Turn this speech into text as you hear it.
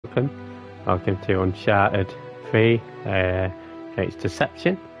Welcome to Uncharted 3 Gates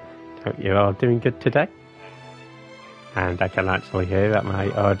Deception. Hope you're all doing good today. And I can actually hear that my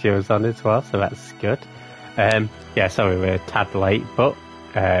audio's on as well, so that's good. Yeah, sorry we're a tad late, but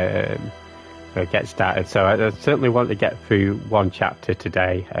we'll get started. So I certainly want to get through one chapter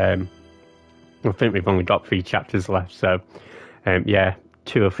today. I think we've only got 3 chapters left, so yeah,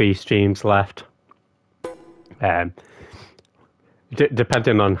 2 or 3 streams left.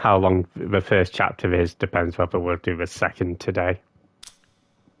 Depending on how long the first chapter is, depends whether we'll do the second today.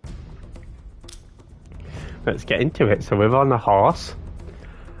 Let's get into it. So we're on a horse.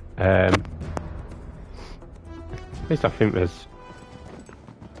 At least I think there's...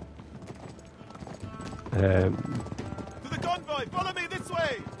 To the convoy! Follow me this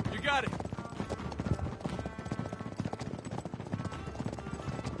way! You got it!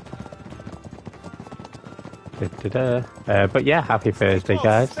 But yeah, happy Thursday,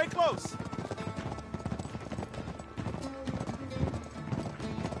 guys. Stay close.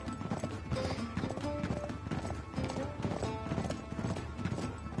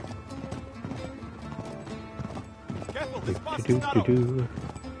 Careful, this pass is narrow.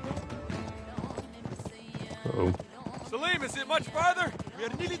 Uh-oh. Salim, is it much farther? We are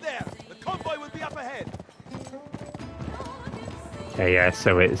nearly there. The convoy will be up ahead. Okay, yeah,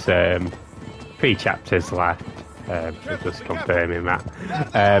 so it's 3 chapters left. So just confirming that.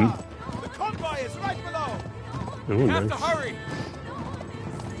 The convoy is right below. Ooh, We have nice. to hurry.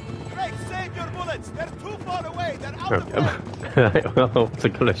 Greg, save your bullets. They're too far away. They're out of range. Well,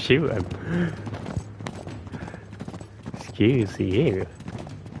 they're gonna shoot him. Excuse you.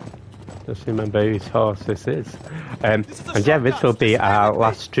 Just remember whose horse this is. And yeah, this will be our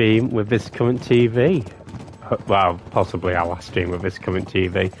last stream with this current TV. Well, possibly our last stream with this current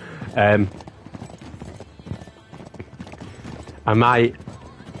TV. I might,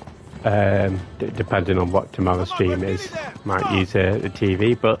 depending on what tomorrow's stream is, might use a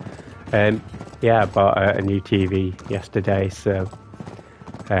TV, but yeah, I bought a new TV yesterday, so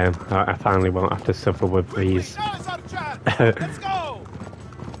I finally won't have to suffer with these Let's go.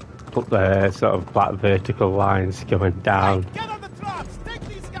 sort of black vertical lines going down. Get on the traps. Take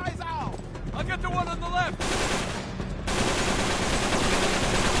these guys out. I'll get the one on the left.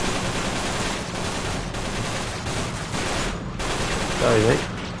 Sorry, mate.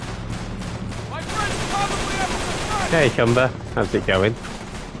 My friend's probably up at the front. Hey, Cumber, how's it going?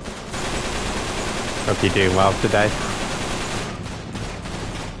 Hope you're doing well today.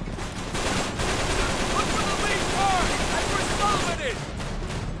 Look for the lead car. That's where Sullivan is.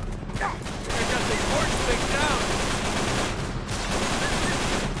 I got the horse thing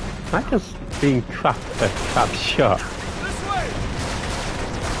down. I just being crap shot. This way.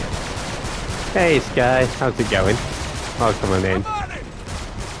 Hey, Sky, how's it going? Welcome on in. I'm on it.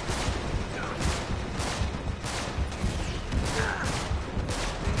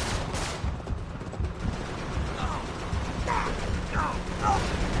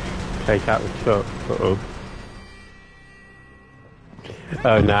 Take out the truck. Uh-oh.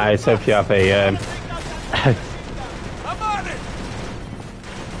 Oh, nice. Hope you have a, I'm on it.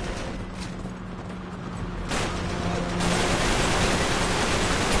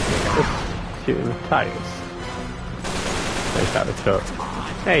 shooting the tires. Take out the truck.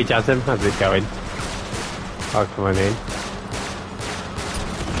 Hey, Jasmine, how's it going? Welcome on in.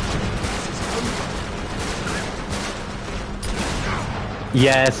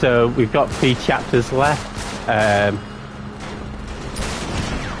 Yeah, so we've got 3 chapters left.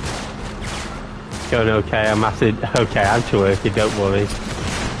 Going okay, I'm acid. Okay, I'm twerking, don't worry.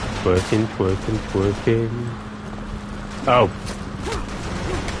 Twerking. Oh.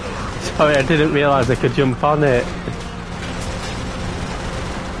 Sorry, I didn't realise I could jump on it.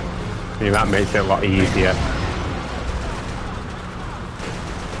 I mean, that makes it a lot easier.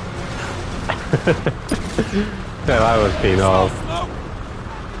 So I was being all...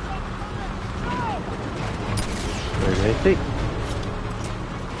 romantic.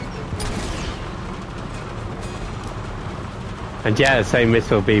 And yeah, same, this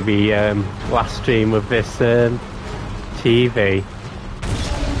will be the last stream of this TV.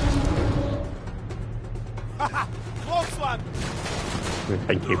 Close one.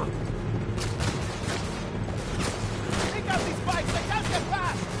 Thank you. Take out these bikes. They can't get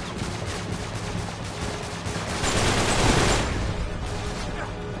past.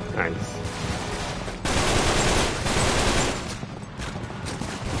 Nice.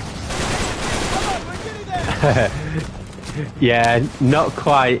 Come on, we're getting there. Yeah, not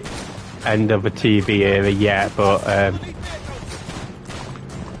quite end of a TV era yet, but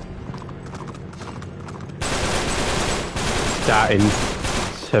starting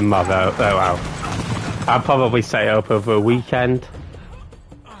tomorrow. Oh well. I'll probably set it up over a weekend.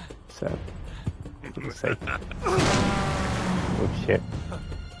 So, let's see. Oh shit.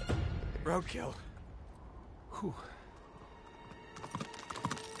 Roadkill. Whew.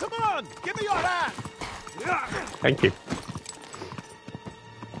 Come on, give me your hand. Thank you.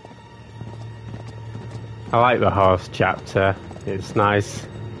 I like the horse chapter. It's nice,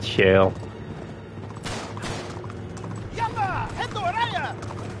 chill.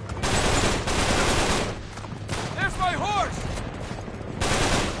 There's my horse.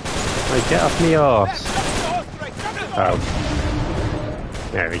 Hey, get off me horse. Oh.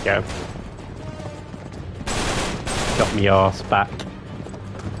 There we go. Got me horse back.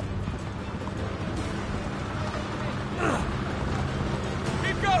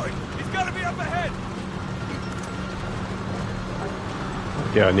 Keep going. He's got to be up ahead.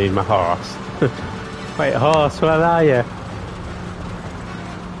 Do I need my horse? Wait, horse, where are you?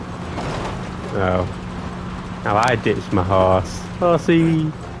 Oh. Now I ditched my horse.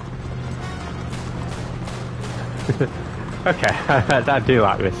 Horsey! Okay, I do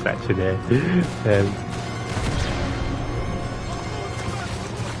like this section here.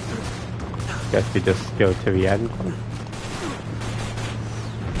 Guess we just go to the end.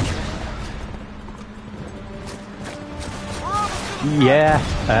 Yeah,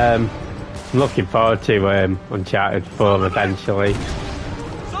 I'm looking forward to Uncharted 4 eventually.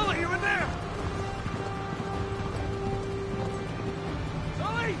 Sully, you in there?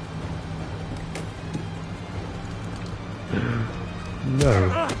 Sully!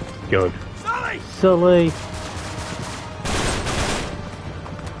 No. Good. Sully! Sully!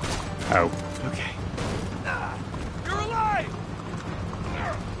 Oh. Okay. You're alive!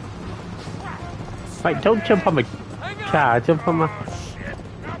 Wait, don't jump on my car, jump on my... Shit!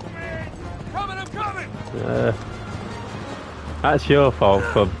 I'm coming! That's your fault,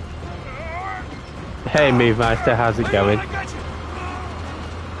 for... Hey, Move Meister, how's it going? I got you!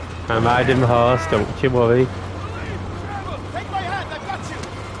 I'm riding the horse, don't you worry. Take my hand, I got you!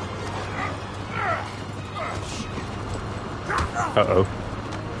 Uh-oh.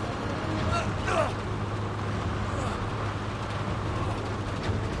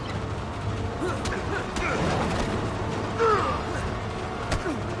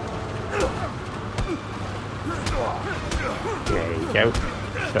 There you go.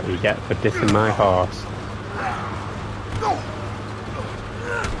 That's what you get for dissing my horse.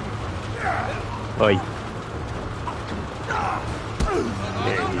 Oi.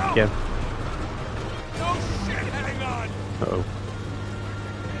 There you go. No shit, hang on! Uh-oh.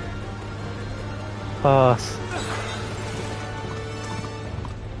 Horse.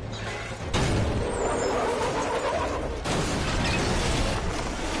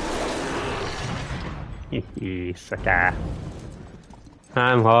 Sucker.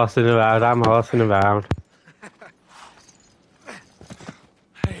 I'm horsing around.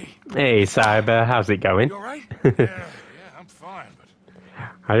 Hey, Cyber, how's it going? You alright? yeah, I'm fine, but...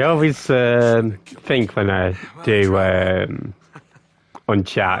 I always think when I do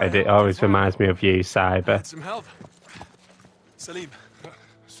Uncharted, it always reminds me of you, Cyber. Some help. Salim.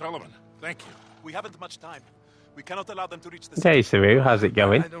 Sullivan, thank you. We haven't much time. We cannot allow them to reach the... Hey, Saru, how's it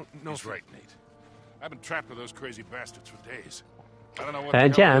going? I don't know. He's right, Nate. I've been trapped with those crazy bastards for days. I don't know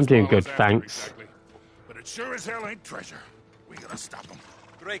what Yeah, I'm doing good, thanks. Exactly, but it sure as hell ain't treasure. We gotta stop them.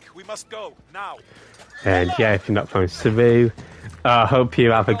 Drake, we must go now. And yeah, if you're not from Saru, I hope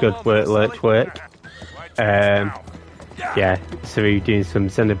you have a good work. Yeah, Saru doing some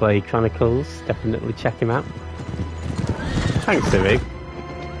Xenoblade Chronicles. Definitely check him out. Thanks, Saru.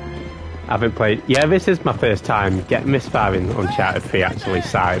 I haven't played... Yeah, this is my first time getting this far in Uncharted 3, actually,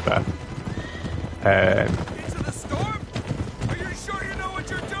 Cyber. Into the storm? Are you sure you know what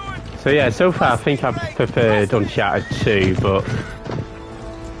you're doing? So yeah, so far I think I've preferred Uncharted 2, but...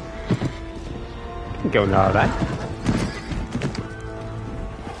 Going alright.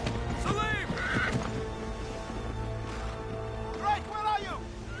 Salim! Drake, where are you?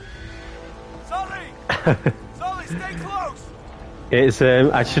 Sully! Sully, stay close! It's,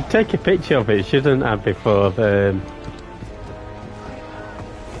 I should take a picture of it, shouldn't I, before, Where's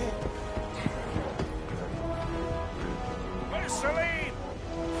Salim?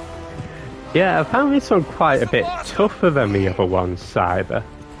 Yeah, I found this one quite a bit tougher than the other ones, Cyber.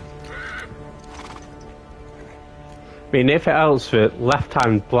 I mean, if it helps, the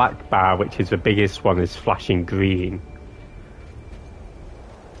left-hand black bar, which is the biggest one, is flashing green.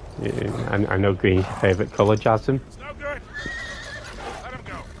 Yeah, I know green's your favourite colour, Jasmine. It's no good. Let him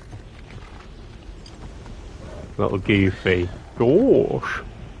go. Little goofy. Gosh.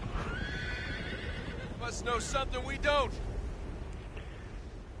 Must know something we don't.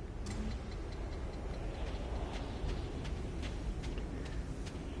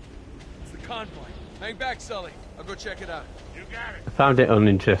 convoy. Hang back, Sully. I'll go check it out. You got it. I found it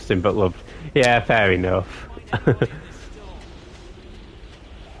uninteresting, but loved. Yeah, fair enough.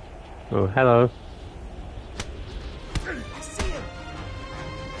 Oh, hello. I see him.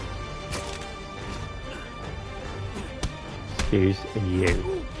 Excuse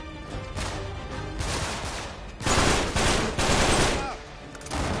you.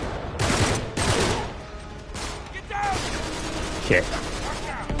 Get down! Shit.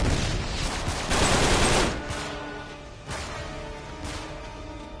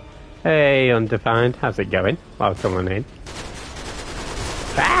 Hey, Undefined, how's it going? Welcome in.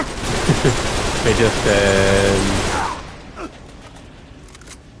 Ah! We're just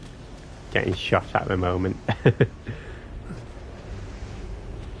getting shot at the moment.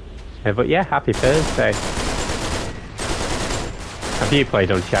 But yeah, happy Thursday. Have you played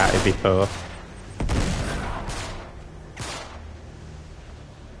Uncharted before?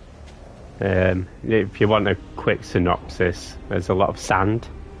 If you want a quick synopsis, there's a lot of sand.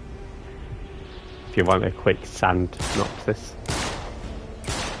 If you want a quick sand synopsis.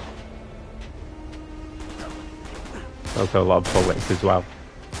 Also a lot of bullets as well.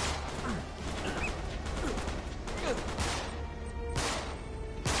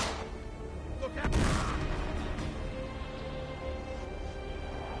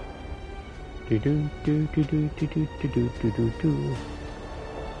 Do do do do do do do do do do do.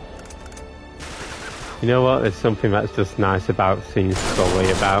 You know what? There's something that's just nice about seeing Sully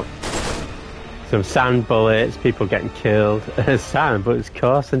about. Some sand bullets, people getting killed. Sand, but it's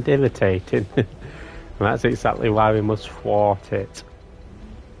coarse and irritating. And that's exactly why we must thwart it.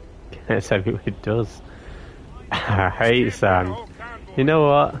 Yes, everybody does. I hate sand. You know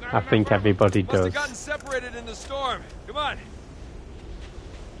what? I think everybody Must have does. gotten separated in the storm. Come on.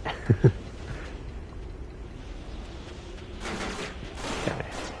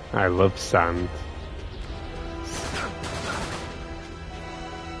 I love sand.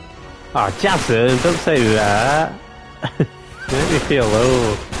 Oh, Jason, don't say that. You make me feel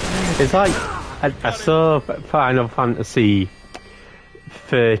old. It's like, I saw Final Fantasy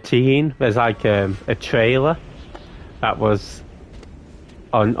 13. There's like a trailer that was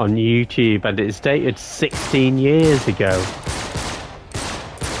on YouTube, and it's dated 16 years ago.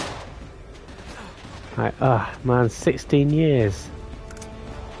 Like, oh man, 16 years.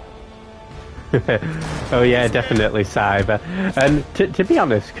 Oh yeah, definitely Cyber. And to be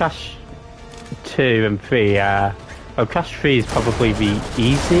honest, Crash 2 and 3 are... Well, Crash 3 is probably the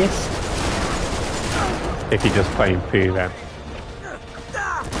easiest if you're just playing through them.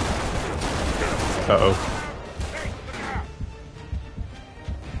 Uh-oh.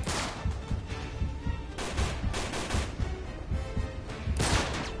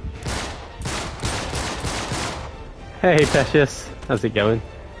 Hey Precious, how's it going?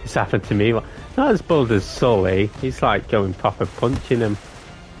 It's happened to me. Not as bold as Sully. He's like going proper punching him.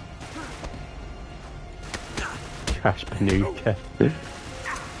 Crash Panuka.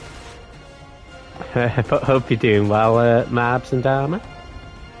 But hope you're doing well, Marbs and Dharma.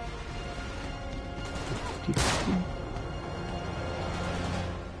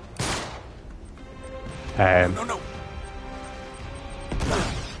 No.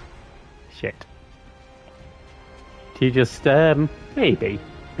 Shit. Do you just, maybe?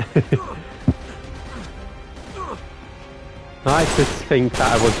 I like to think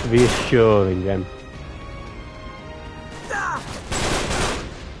that I was reassuring them.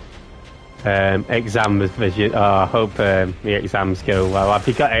 Exam vision. Oh, I hope the exams go well. Have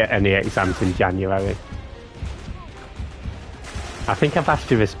you got any exams in January? I think I've asked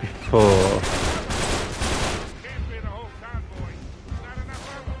you this before.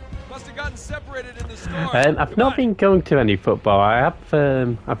 Must have gotten separated in the storm. I've not been going to any football. I have.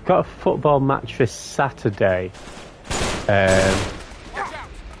 I've got a football match this Saturday. So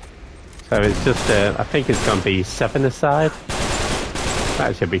it's just. I think it's going to be 7-a-side.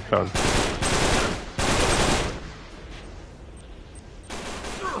 That should be fun.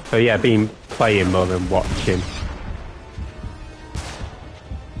 So yeah, been playing more than watching.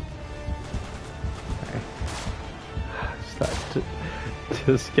 Okay.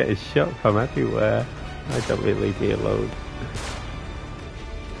 Just getting shot from everywhere. I don't really leave me alone.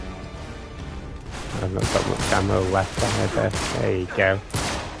 I've not got much ammo left either. There you go.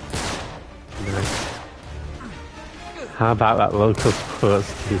 Nice. How about that local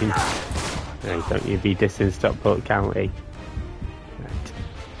sports team? No, don't you be dissing Stockport County. Right.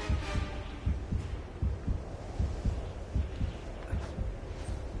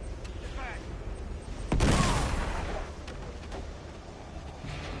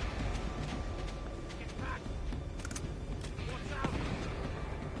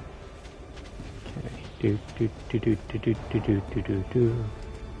 Sorry,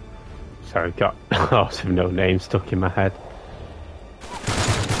 I've got lots of no names stuck in my head.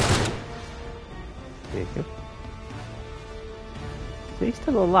 There you go. Is he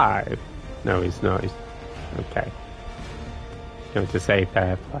still alive? No, he's not. He's... Okay. Going to say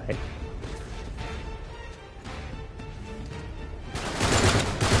fair play.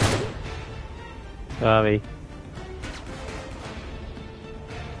 Sorry.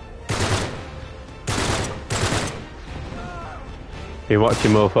 Been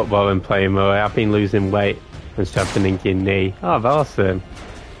watching more football and playing more. I've been losing weight and strengthening your knee. Oh, awesome.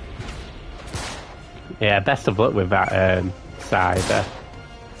 Yeah, best of luck with that cider.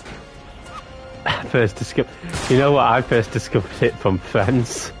 First discover. You know what? I first discovered it from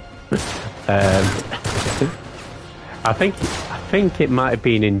friends. I think it might have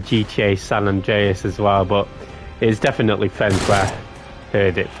been in GTA San Andreas as well, but it's definitely friends where I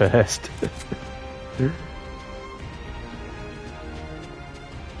heard it first.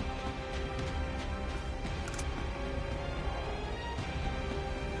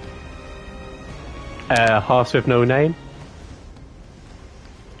 Horse with no name.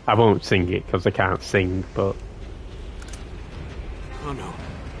 I won't sing it because I can't sing, but Oh no.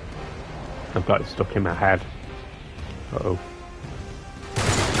 I've got it stuck in my head. Uh-oh.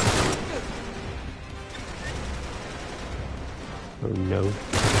 Oh no.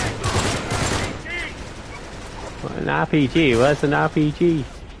 What an RPG? Where's an RPG?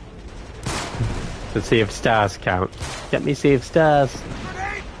 The Sea of Stars count. Get me Sea of Stars.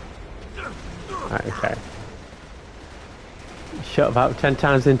 Right, okay. Shot about 10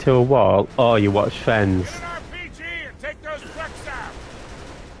 times into a wall, or you watch Friends.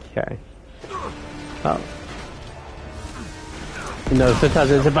 Okay. Oh. No,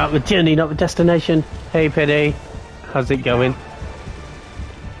 sometimes it's about the journey, not the destination. Hey, Penny. How's it going?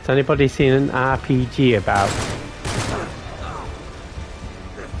 Has anybody seen an RPG about?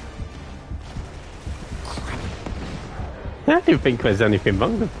 I don't think there's anything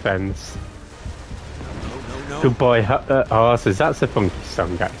wrong with Friends. No. Good boy horses. That's a funky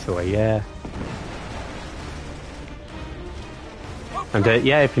song, actually. Yeah. And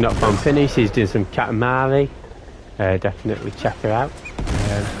yeah, if you're not from Penny, she's doing some Katamari. Definitely check her out.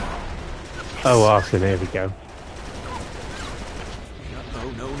 Oh, awesome! Here we go.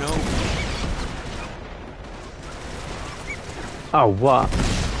 No. Oh, what?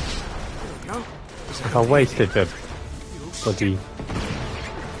 There we go. I wasted the bloody.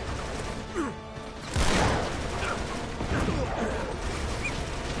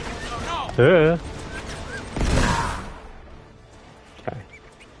 Okay.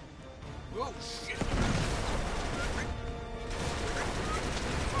 Oh shit.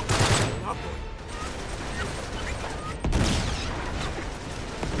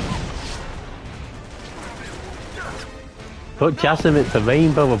 But Jasmine, it's a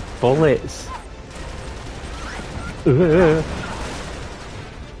rainbow of bullets. Hey,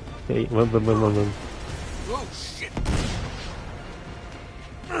 run. Oh shit.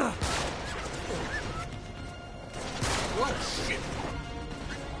 Oh shit.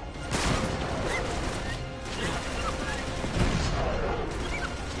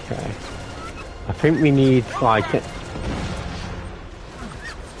 Okay. I think we need like it.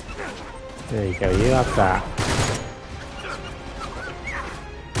 There you go. You have that.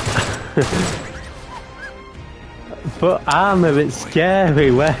 But I'm a bit scary.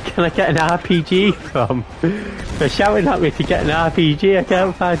 Where can I get an RPG from? They're shouting at me to get an RPG. I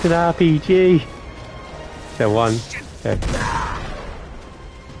can't find an RPG. So one.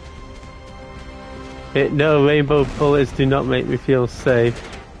 Okay. No, rainbow bullets do not make me feel safe.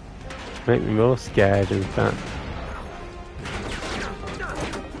 Make me more scared, in fact.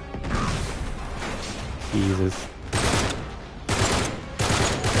 Jesus.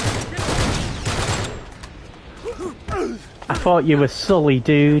 I thought you were Sully,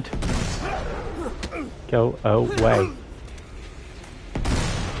 dude. Go away.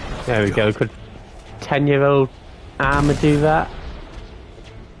 There we go. Could 10-year-old armor do that?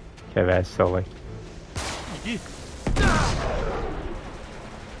 Okay, there's Sully.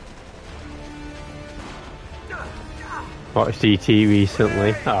 Watched ET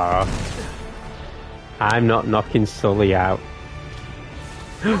recently. Oh, I'm not knocking Sully out.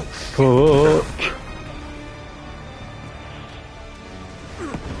 Fuck.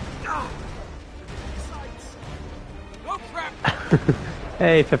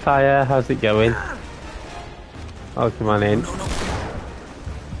 Hey Papaya, how's it going? Oh, come on in.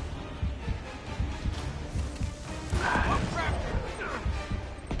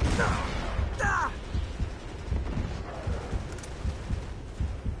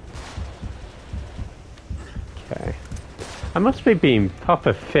 I must be being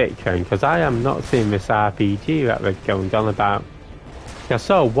proper thick then, because I am not seeing this RPG that they're going on about. I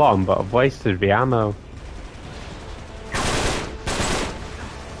saw one, but I've wasted the ammo.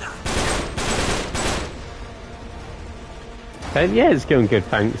 Yeah, it's going good,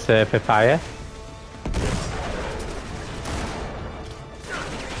 thanks, for fire.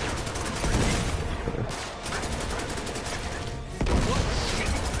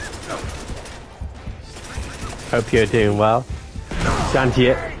 Hope you're doing well.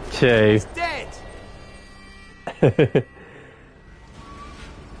 Sandy too. He's dead.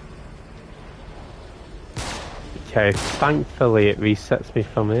 Okay, thankfully it resets me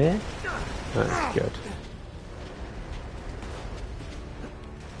from here. That's good.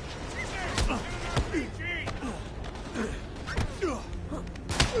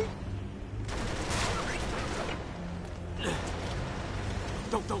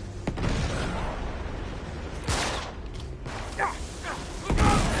 Don't.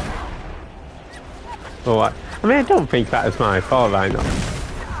 Alright. I mean, I don't think that was my fault, right? Not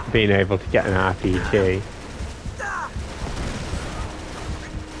being able to get an RPG.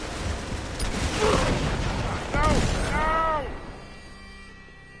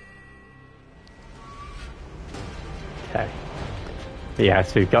 Okay. Yeah,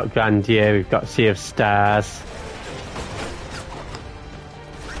 so we've got Grandier, we've got Sea of Stars.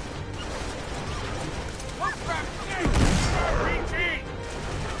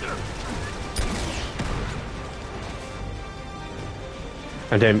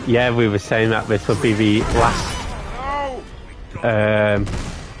 And yeah, we were saying that this will be the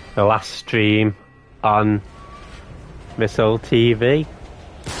last stream on this old TV.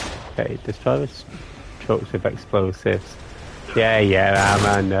 Okay, destroy this trucks with explosives. Yeah,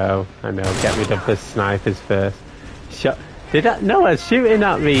 I know. Get rid of the snipers first. No, I was shooting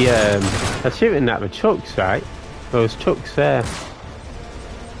at the trucks, right? Those trucks there.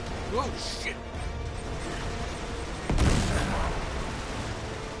 Oh shit!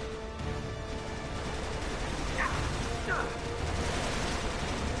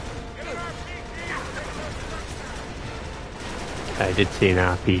 I did see an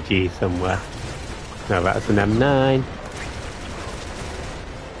RPG somewhere. No, that's an M9.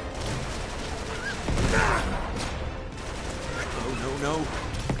 No.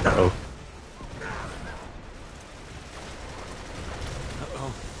 Uh-oh.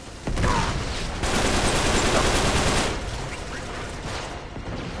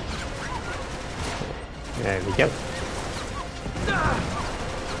 There we go.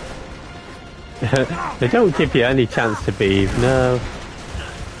 They don't give you any chance to breathe, no.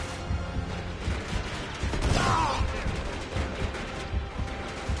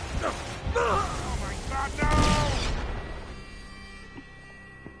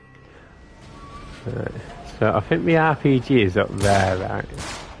 Right. So I think the RPG is up there, right?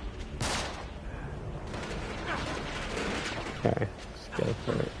 Okay, let's go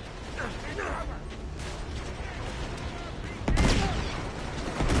for it.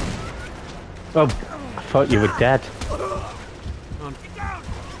 Oh, I thought you were dead.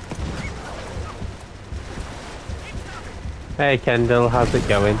 Hey Kendall, how's it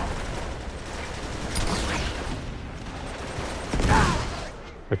going?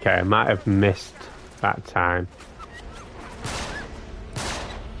 Okay, I might have missed that time.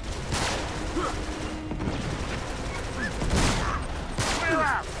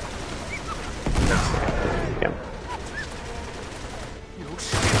 There we go.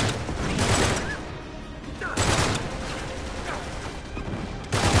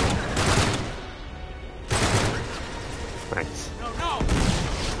 Nice.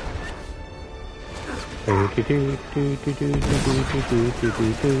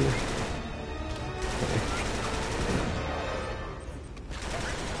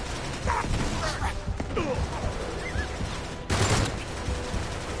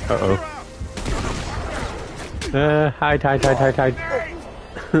 Uh-oh. Hide.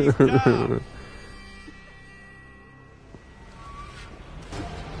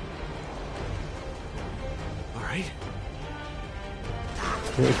 Alright.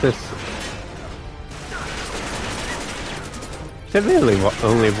 What's this? Is there really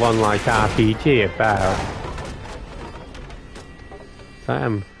only one like RPG about? I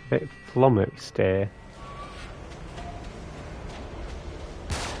am a bit flummoxed here.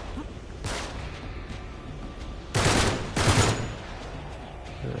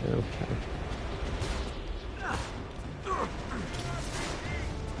 Okay.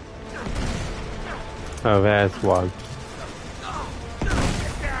 Oh, there's one.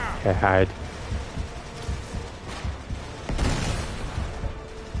 Okay, hide.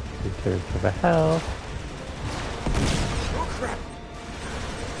 Return for the health.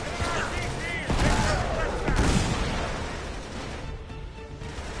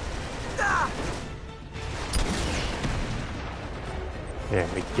 There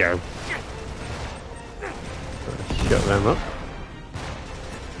we go. Let's shut them up.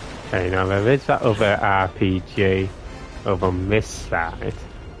 Okay, now there is that other RPG over on this side.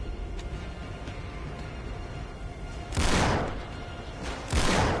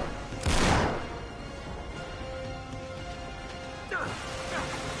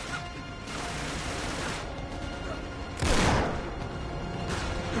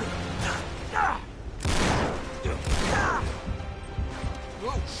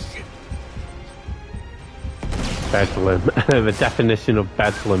 Bedlam. The definition of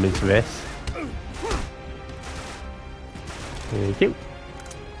bedlam is this. Thank you.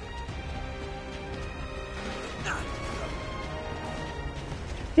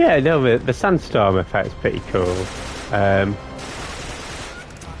 Yeah, no, the sandstorm effect's pretty cool. I'll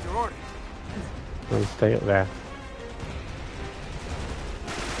stay up there.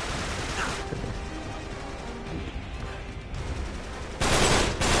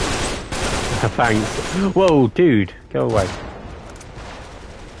 Thanks. Whoa, dude, go away.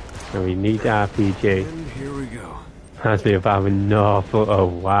 So we need RPG. And here we go. Has me about an awful. Oh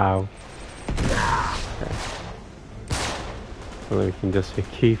wow. Okay. Well, we can just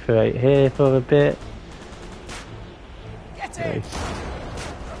recuperate here for a bit. Nice.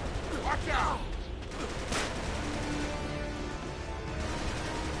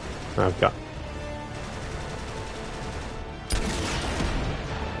 I've got.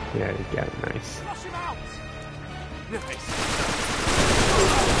 There we go, nice.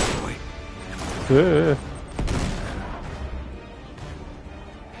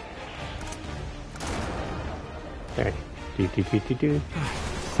 Okay. Do.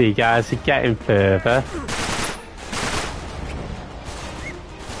 See, guys, we're getting further.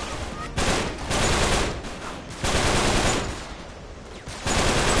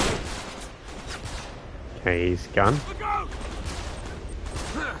 Okay, he's gone.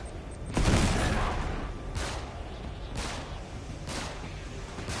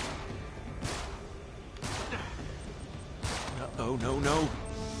 Oh, no.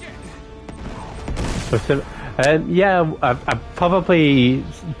 Yeah, I'd probably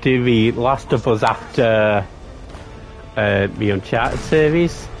do the Last of Us after the Uncharted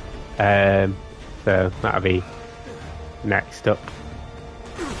series. So that'll be next up.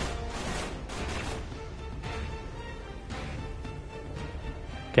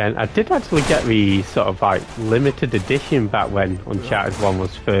 Again, I did actually get the sort of like limited edition back when Uncharted 1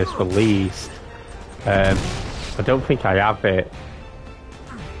 was first released. I don't think I have it,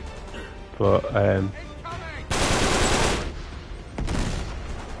 but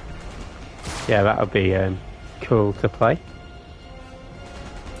yeah, that'll be cool to play.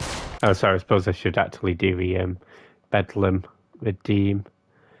 Oh, sorry, I suppose I should actually do the Bedlam Redeem.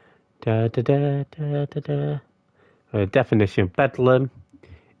 The definition of Bedlam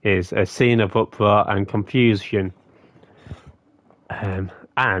is a scene of uproar and confusion.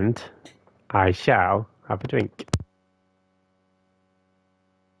 And I shall have a drink.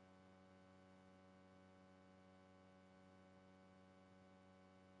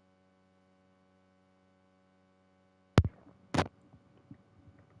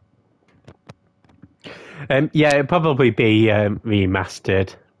 Yeah, it'll probably be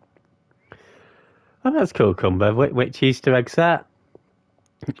remastered. Oh, that's cool, Cumber. Which Easter egg's that?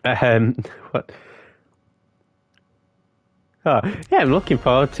 What? Oh, yeah, I'm looking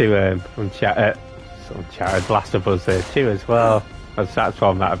forward to Uncharted Last of Us 2 as well. That's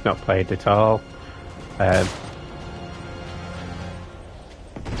one that I've not played at all.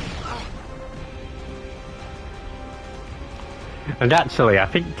 And actually, I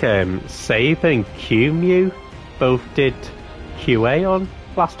think Saber and QMU both did QA on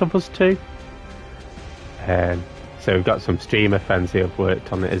Last of Us 2. So we've got some streamer friends who have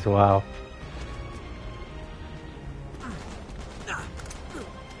worked on it as well.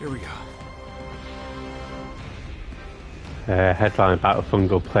 Here we go. Headline about a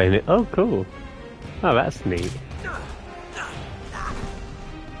fungal playing it. Oh, cool. Oh, that's neat.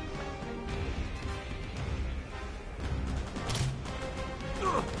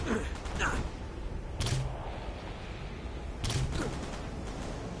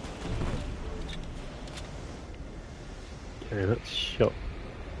 Okay, that's shot.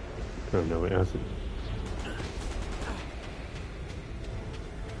 Oh no, it hasn't.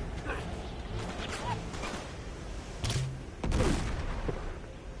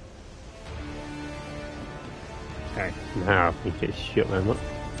 Okay, now I think it's shut them up.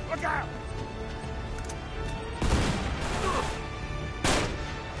 Look out!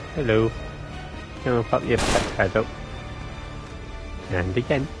 Hello. Can I pop your pet head up? And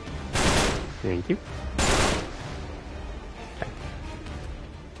again. Thank you. Okay.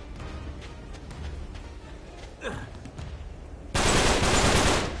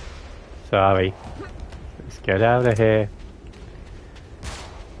 Sorry. Let's get out of here.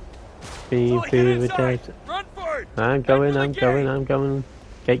 Beam through the desert. Run for it! I'm going.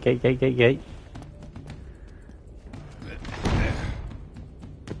 Gate.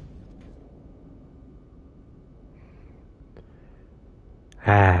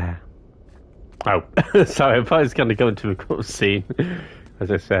 Ah. Oh, sorry, I thought I was going to go into a cutscene.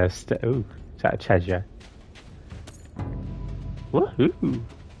 As I said, oh, is that a treasure? Woohoo!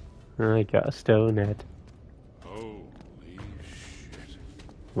 I got a stone head. Holy shit.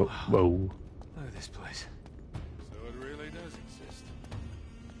 Whoa. Look at this place. So it really does exist.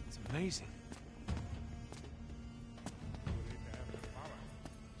 It's amazing.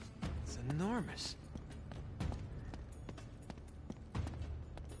 It's enormous.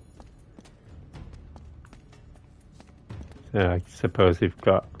 I suppose we've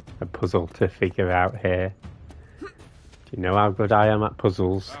got a puzzle to figure out here. Do you know how good I am at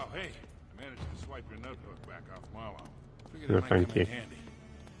puzzles? Oh, hey. I managed to swipe your notebook back off Marlowe. Figured No, it might thank come in you. handy.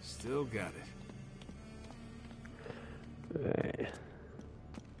 Still got it.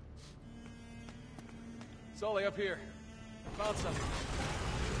 Sully, up here. Found something.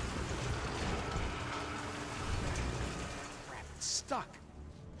 Crap, it's stuck.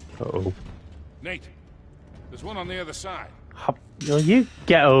 Uh-oh. Nate, there's one on the other side. Hop. Will you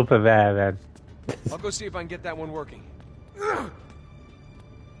get over there then? I'll go see if I can get that one working.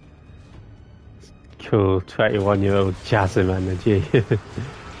 Cool, 21-year-old Jasm energy. That's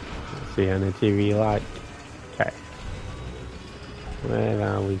the energy we like. Okay. Where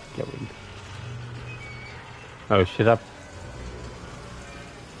are we going? Oh, should I?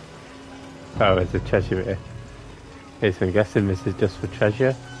 Oh, there's a treasure here. Okay, so I'm guessing this is just for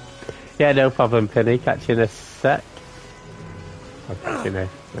treasure. Yeah, no problem, Penny. Catch you in a sec. I'll catch you in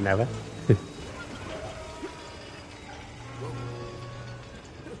whenever.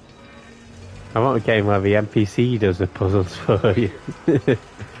 I want a game where the NPC does the puzzles for you.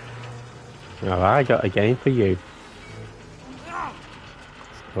 Well, I got a game for you.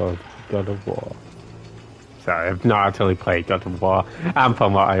 It's called God of War. Sorry, I've not actually played God of War, and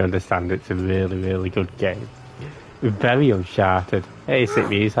from what I understand, it's a really, really good game. Very Uncharted. Hey,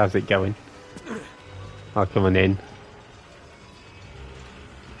 Sitmies, how's it going? Oh, coming in.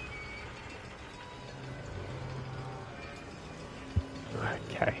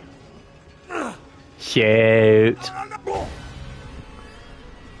 Okay. Shoot!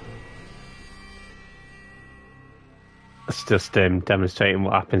 It's just demonstrating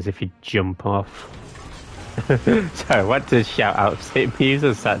what happens if you jump off. So I went to shout out Sitmies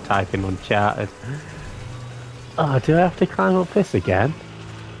and start typing Uncharted. Oh, do I have to climb up this again?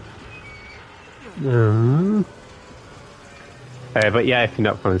 No. But yeah, if you're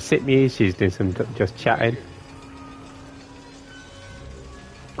not following Sitmies, she's doing some just chatting.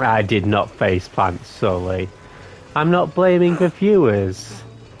 I did not faceplant solely. I'm not blaming the viewers.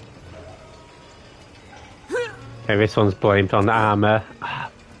 Okay, this one's blamed on armor.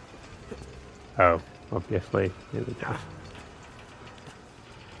 Oh, obviously. Here we go.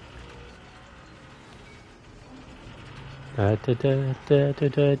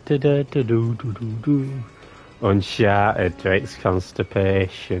 Uncharted, Drake's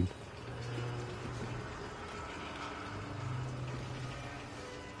constipation.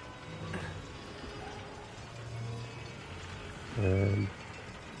 I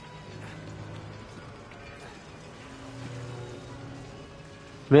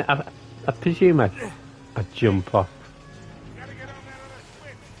mean, I presume I jump off.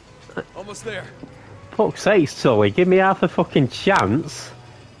 Almost there. Fuck's sake, Sully, give me half a fucking chance.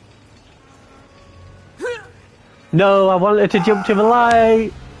 No, I wanted to jump to the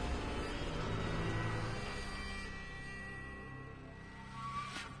light.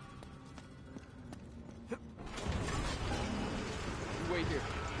 Wait here.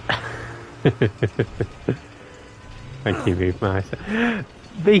 Thank you, Move Mice.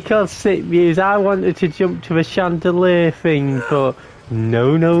 Because Sitmies, I wanted to jump to the chandelier thing, but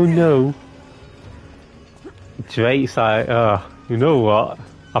no. Drake's like, oh, you know what?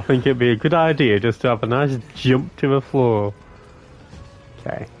 I think it'd be a good idea just to have a nice jump to the floor.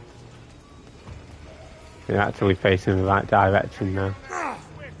 Okay. You're actually facing the right direction now.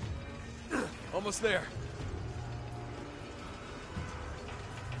 Almost there.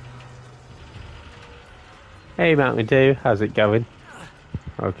 Hey, Mountain Dew, how's it going?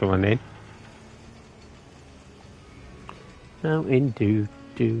 Oh, come on in. Mountain Dew,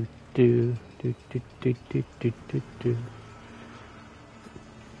 do.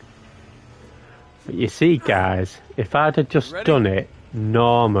 But you see, guys, if I'd have just done it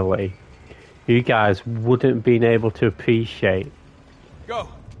normally, you guys wouldn't have been able to appreciate. Go.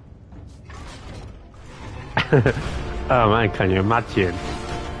 Oh man, can you imagine?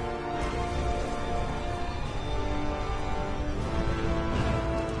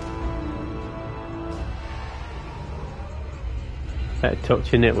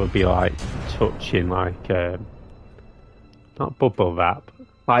 Touching it would be like touching like not bubble wrap.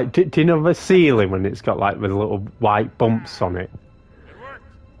 Like, do you know the ceiling when it's got like the little white bumps on it?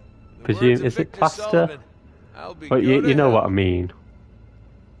 Presume is it plaster? But you know what I mean.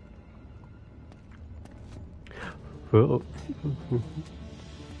 Oh.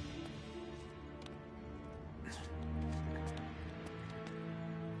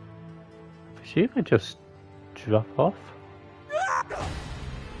 Presume I just drop off.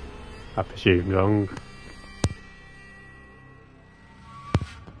 I presume wrong.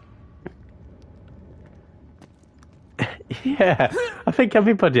 Yeah, I think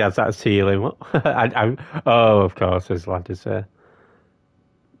everybody has that ceiling. Oh, of course, there's ladders there.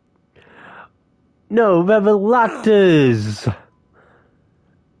 No, there were ladders!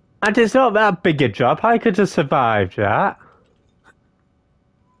 And it's not that big a drop. I could have survived that.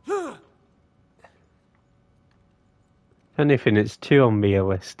 If anything, it's too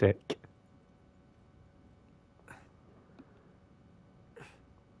unrealistic.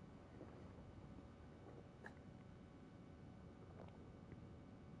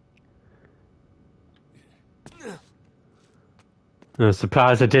 I'm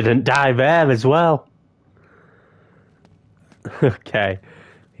surprised I didn't die there as well. Okay.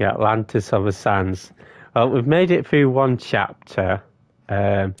 Yeah, Atlantis on the Sands. Well, we've made it through one chapter.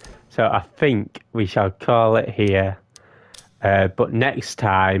 So I think we shall call it here. But next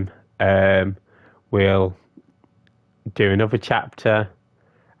time, we'll do another chapter.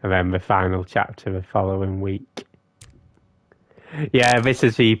 And then the final chapter the following week. Yeah, this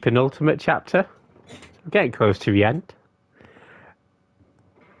is the penultimate chapter. I'm getting close to the end.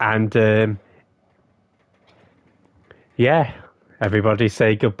 And, yeah, everybody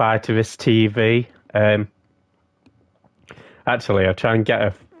say goodbye to this TV. Actually, I'll try and get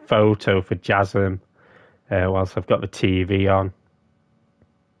a photo for Jasmine whilst I've got the TV on.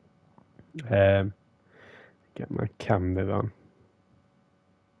 Get my camera on.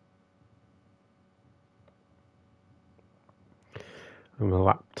 And my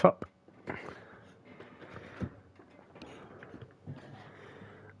laptop.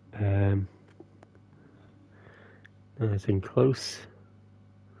 Nice and close.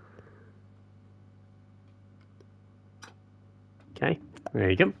 Okay,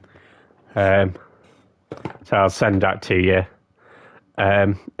 there you go. So I'll send that to you.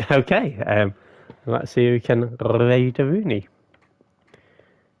 Okay, let's see if we can raid a Rooney.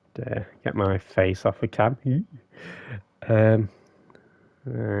 Get my face off the cam.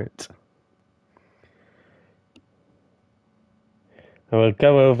 Right. I will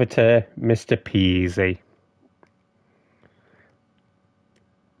go over to Mr. Peasy.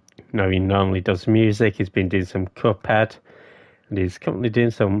 No, he normally does music. He's been doing some Cuphead. And he's currently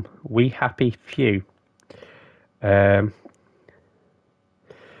doing some We Happy Few. So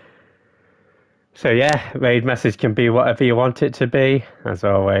yeah, raid message can be whatever you want it to be, as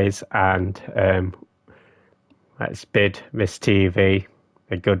always. And let's bid this TV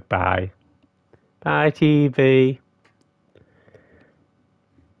a goodbye. Bye, TV.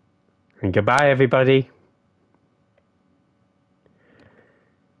 And goodbye, everybody.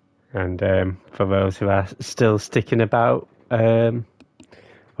 And for those who are still sticking about or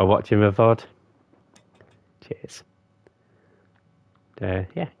watching the VOD, cheers.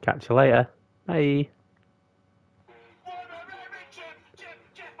 Yeah, catch you later. Bye.